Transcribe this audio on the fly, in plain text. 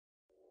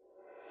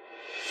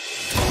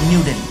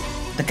New Delhi,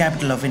 the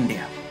capital of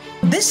India.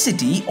 This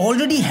city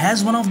already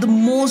has one of the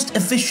most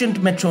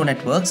efficient metro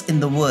networks in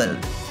the world.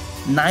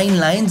 9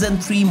 lines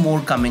and 3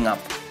 more coming up.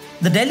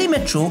 The Delhi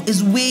Metro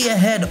is way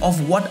ahead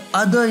of what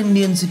other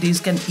Indian cities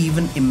can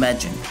even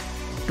imagine.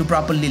 To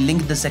properly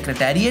link the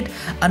Secretariat,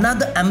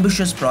 another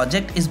ambitious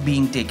project is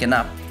being taken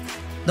up.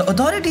 The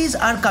authorities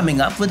are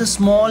coming up with a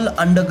small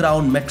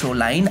underground metro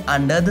line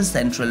under the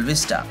Central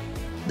Vista.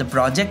 The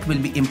project will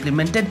be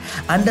implemented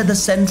under the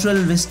Central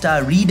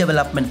Vista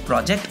Redevelopment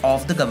Project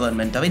of the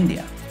Government of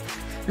India.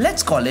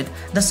 Let's call it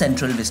the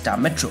Central Vista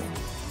Metro.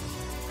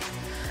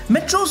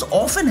 Metros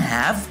often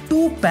have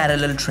 2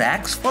 parallel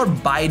tracks for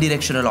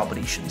bidirectional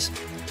operations.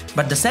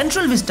 But the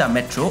Central Vista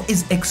Metro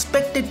is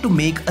expected to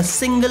make a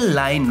single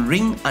line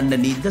ring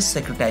underneath the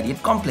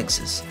Secretariat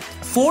complexes.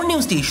 4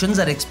 new stations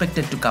are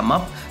expected to come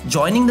up,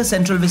 joining the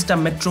Central Vista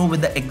Metro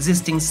with the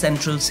existing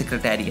Central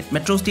Secretariat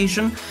Metro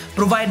station,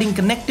 providing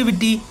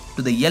connectivity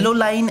to the Yellow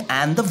Line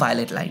and the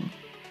Violet Line.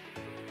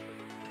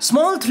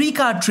 Small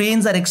 3-car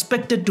trains are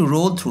expected to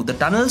roll through the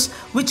tunnels,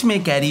 which may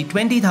carry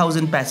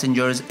 20,000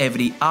 passengers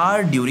every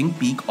hour during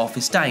peak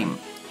office time.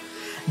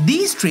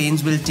 These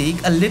trains will take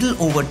a little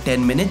over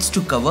 10 minutes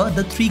to cover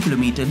the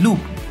 3-kilometer loop.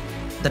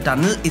 The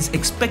tunnel is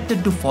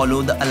expected to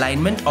follow the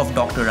alignment of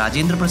Dr.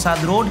 Rajendra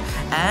Prasad Road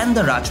and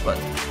the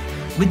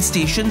Rajpath, with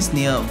stations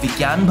near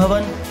Vigyan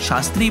Bhavan,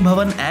 Shastri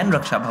Bhavan and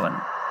Raksha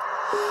Bhavan.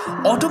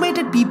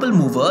 Automated People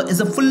Mover is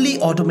a fully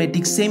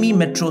automatic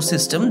semi-metro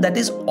system that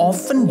is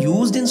often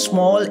used in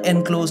small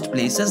enclosed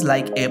places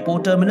like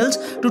airport terminals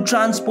to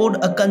transport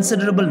a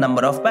considerable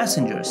number of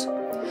passengers.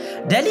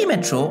 Delhi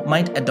Metro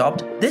might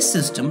adopt this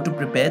system to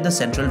prepare the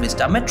Central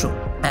Vista Metro,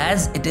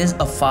 as it is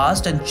a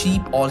fast and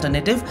cheap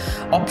alternative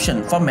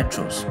option for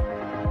metros.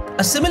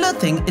 A similar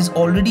thing is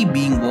already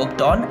being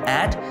worked on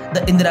at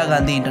the Indira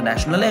Gandhi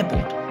International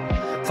Airport.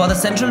 For the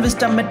Central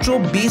Vista Metro,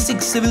 basic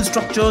civil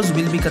structures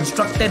will be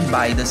constructed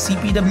by the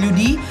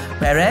CPWD,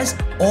 whereas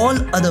all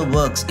other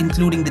works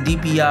including the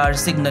DPR,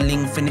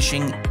 signalling,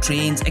 finishing,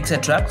 trains,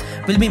 etc.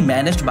 will be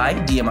managed by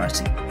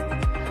DMRC.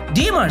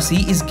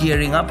 DMRC is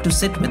gearing up to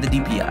sit with the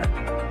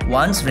DPR.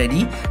 Once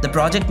ready, the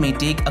project may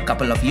take a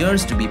couple of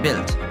years to be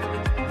built.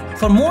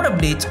 For more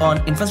updates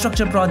on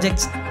infrastructure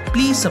projects,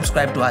 please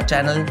subscribe to our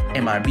channel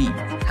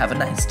MRB. Have a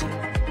nice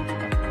day.